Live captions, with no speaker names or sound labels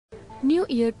New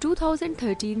Year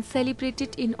 2013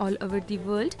 celebrated in all over the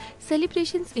world.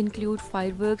 Celebrations include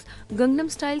fireworks,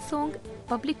 Gangnam Style song,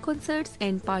 public concerts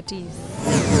and parties.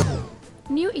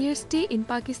 New Year's Day in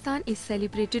Pakistan is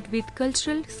celebrated with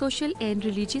cultural, social and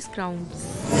religious grounds.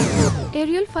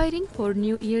 Aerial firing for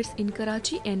New Year's in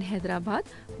Karachi and Hyderabad.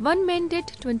 1 man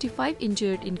dead, 25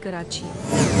 injured in Karachi.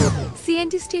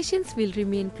 CNG stations will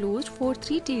remain closed for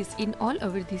 3 days in all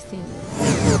over the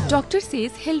Sindh. Doctor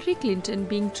says Hillary Clinton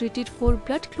being treated for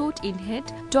blood clot in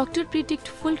head. Doctor predict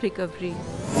full recovery.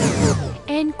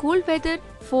 And cold weather,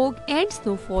 fog and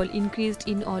snowfall increased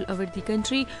in all over the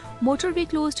country. Motorway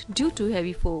closed due to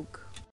heavy fog.